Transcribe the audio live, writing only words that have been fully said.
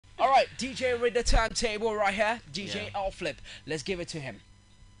Alright, DJ read the turntable right here. DJ L Flip. Let's give it to him.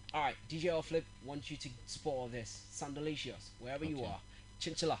 Alright, DJ L Flip wants you to spoil this. Sandalicious, wherever you are.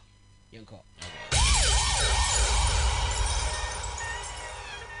 Chinchilla. Yanko.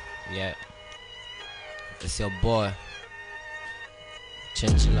 Yeah. It's your boy.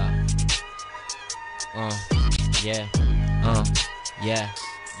 Chinchilla. Yeah.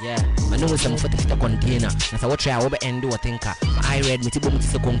 Yeah. My name is some for the container. As I watch I over and do a thinker. I read me to boom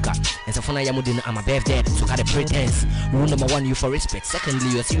to conquer. And so I am I'm a birthday. So got a pretense. Rule number one, you for respect. Secondly,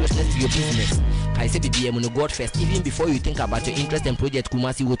 your seriousness to your business. I said BBM on the God first. Even before you think about your interest and project,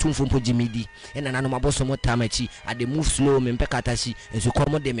 Kumasi will tune from Pujimidi. And an animal some more tamachi. At the move slow, Mempekatashi. And so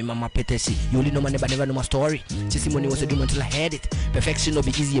come on them, Mama Peteshi. You only know my never know my story. Chisimoni was a doom until I had it. Perfection will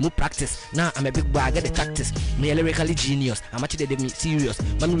be easy, you practice. Now I'm a big bag at the tactics. Me lyrically genius. I'm actually me serious.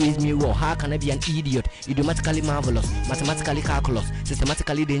 Raise me raw. How can I be an idiot? Idiomatically marvelous, mathematically calculus,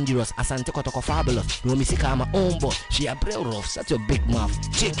 systematically dangerous, asante kotoko fabulous. No misika I'm my own boss. She a braille rough, such a big mouth.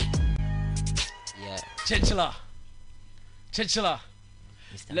 Chick. Yeah. Chinchilla. Mr.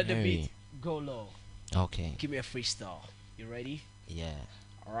 Let the Mary. beat go low. Okay. Give me a freestyle. You ready? Yeah.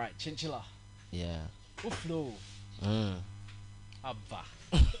 Alright, Chinchilla. Yeah. Flow. Abba.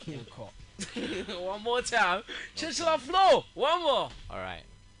 One more time. Chinchilla flow. One more. Alright.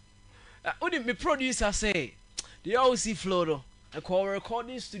 What did my producer say? They always see flow though. I call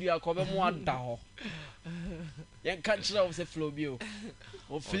recording studio. I call them one down. Young Chinchilla was a flow view.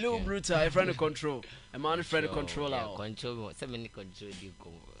 Or flow brutal. A friend of control. A man friend of controller. Control. So many control you go.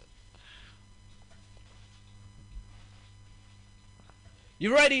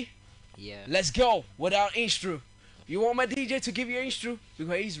 You ready? Yeah. Let's go without instru. You want my DJ to give you instru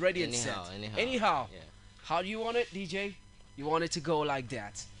because he's ready and set. Anyhow. Yeah. How do you want it, DJ? You want it to go like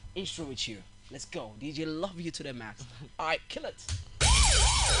that. Instru with you. Let's go. DJ love you to the max. Alright, kill it.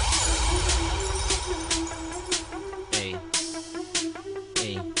 Hey. On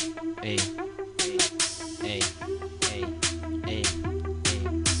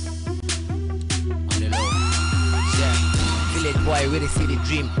the low. Yeah. Village boy really see the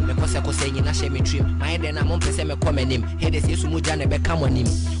dream. Because I was saying I share me dream. My head and I'm on person me come him. Hey they say Sumujane be come on him.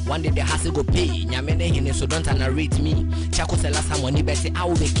 One day the house go pay. Nyamene hine so don't narrate me. Chako say last time when he say I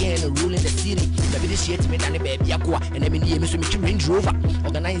will be king ruling the city. Baby this shit me than the baby yakwa. And then me so me Range Rover.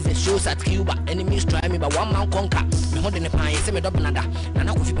 Organize the shows at Cuba. Enemies try me but one man conquer. Me holding the pie say me double nada.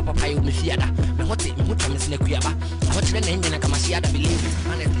 Nana ko fi papa pie me fiada. Me hote me hote me sine kuyaba. I watch the name na kama shiada believe it.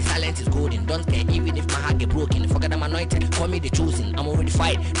 Honestly silence is golden. Don't care even if my heart get broken. Forget I'm anointed. Call me the chosen. I'm already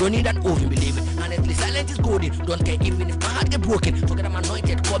fight. Don't need that oven believe it. Honestly silence is golden. Don't care even if my heart get broken. Forget I'm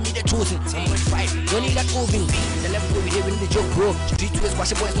anointed. Call me the chosen. I'm already fight. Don't need that oven. The level where we live in the joke bro. Street to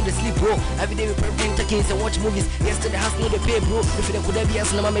squash boys to the sleep bro. Every day we prepare to kids and watch movies. Yesterday house no the pay bro. If they could have be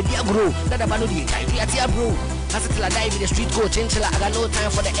as no my media grow. That about the I bro. As till I die with the street go Chinchilla. I got no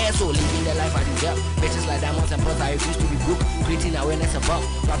time for the air so living the life I deserve. Bitches like diamonds and pearls I refuse to be broke. Creating awareness above.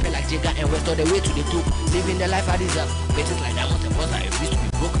 Rapping like Jigga and West all the way to the top. Living the life I deserve. Bitches like diamonds and pearls I refuse to be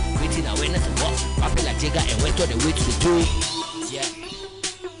broke. Creating awareness above. Rapping like Jigga and West all the way to the top.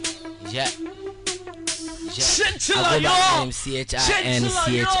 Yeah. Chinchilla, yo! Chinchilla.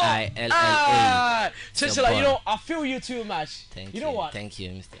 Chinchilla, you know, I feel you too much. Thank you. Know what? Thank you,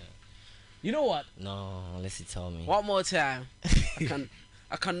 Mr. You know what? No, unless you tell me. One more time.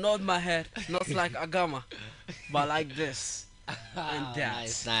 I can nod my head, not like Agama, but like this. And that.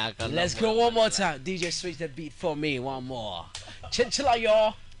 Nice. Let's go one more time. DJ switch the beat for me. One more. Chinchilla,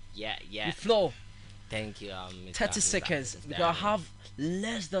 yo! Yeah. You flow. Thank you, Mr. 30 seconds. We gotta have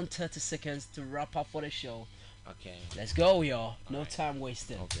less than 30 seconds to wrap up for the show. Okay. Let's go, y'all. No time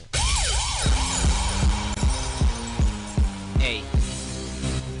wasted. Okay. Hey.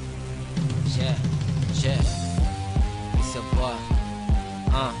 Yeah. It's your boy.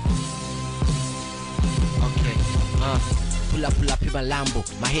 Okay. Pull up in my Lambo.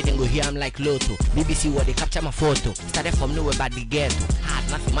 My head and go here, I'm like Lotto. BBC what they capture my photo. Started from nowhere but the ghetto. Hard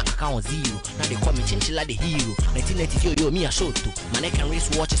nothing, my account zero. Now they call me Chinchilla the hero. 1990 yo me a show too. My neck and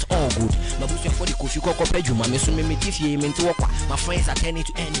wrist watch is all good. My boots for the coffee coco peju. My mesu me tiff ye mean to walk. My friends are turning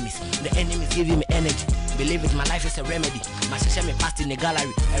to enemies. The enemies giving me energy. Believe it, my life is a remedy. My sister me passed in the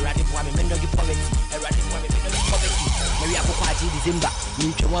gallery. Erratic for me men poverty. Erratic for me men poverty. Maybe I go December. You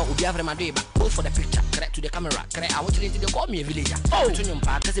want to be after my day, but pose for the picture. Correct to the camera. Correct. I want you to call me a villager. Oh, to your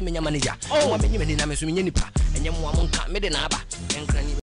park, because I'm a manager. Oh, I'm a manager. And you want to come, made an abba.